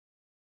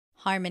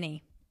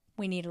Harmony.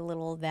 We need a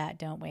little of that,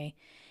 don't we?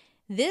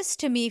 This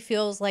to me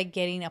feels like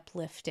getting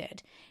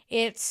uplifted.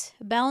 It's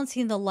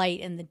balancing the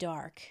light and the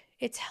dark.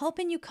 It's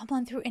helping you come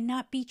on through and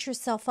not beat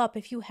yourself up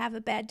if you have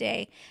a bad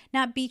day.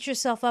 Not beat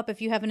yourself up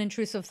if you have an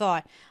intrusive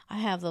thought. I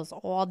have those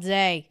all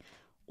day.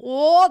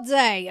 All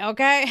day,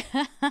 okay?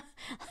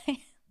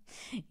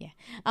 Yeah.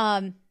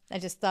 I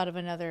just thought of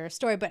another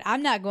story, but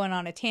I'm not going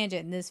on a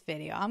tangent in this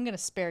video. I'm going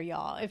to spare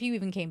y'all if you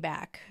even came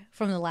back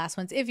from the last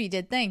ones. If you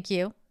did, thank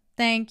you.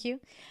 Thank you.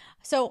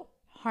 So,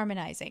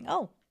 harmonizing.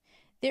 Oh,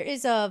 there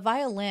is a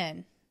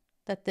violin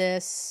that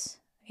this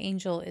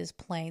angel is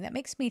playing that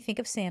makes me think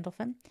of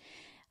Sandalphon.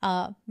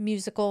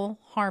 Musical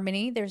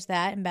harmony, there's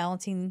that, and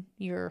balancing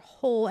your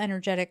whole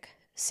energetic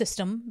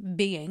system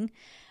being.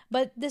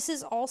 But this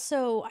is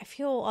also, I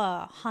feel,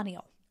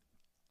 Haniel.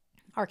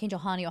 Archangel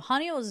Haniel.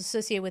 Haniel is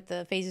associated with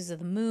the phases of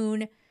the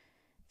moon,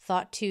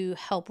 thought to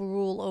help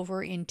rule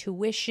over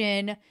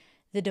intuition,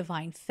 the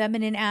divine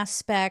feminine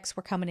aspects.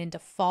 We're coming into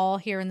fall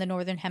here in the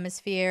Northern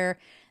Hemisphere,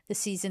 the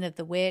season of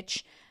the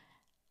witch.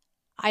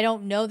 I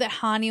don't know that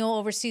Haniel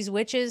oversees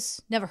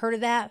witches. Never heard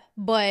of that.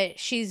 But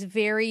she's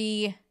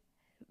very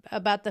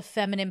about the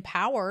feminine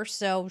power.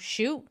 So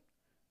shoot.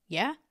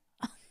 Yeah.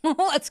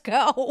 Let's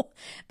go.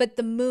 But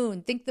the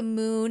moon. Think the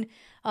moon,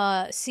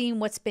 seeing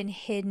what's been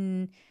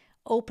hidden,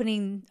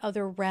 opening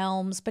other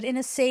realms, but in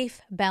a safe,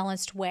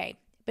 balanced way.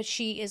 But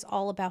she is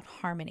all about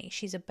harmony.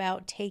 She's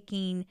about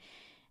taking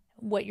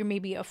what you're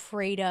maybe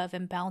afraid of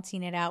and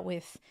balancing it out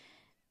with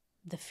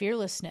the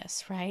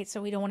fearlessness, right?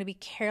 So we don't want to be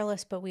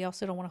careless, but we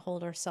also don't want to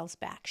hold ourselves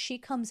back. She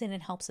comes in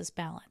and helps us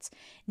balance.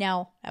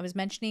 Now, I was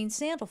mentioning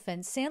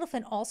Sandalphon.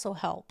 Sandalphon also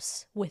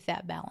helps with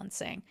that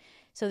balancing.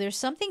 So there's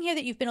something here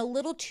that you've been a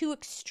little too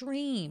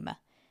extreme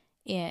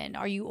in.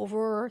 Are you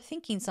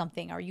overthinking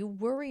something? Are you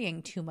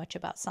worrying too much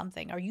about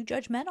something? Are you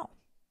judgmental?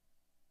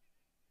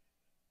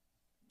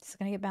 It's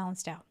going to get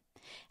balanced out.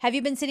 Have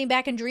you been sitting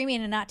back and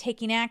dreaming and not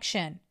taking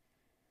action?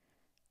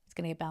 It's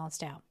going to get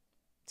balanced out.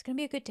 It's going to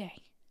be a good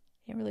day.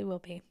 It really will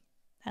be.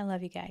 I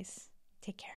love you guys. Take care.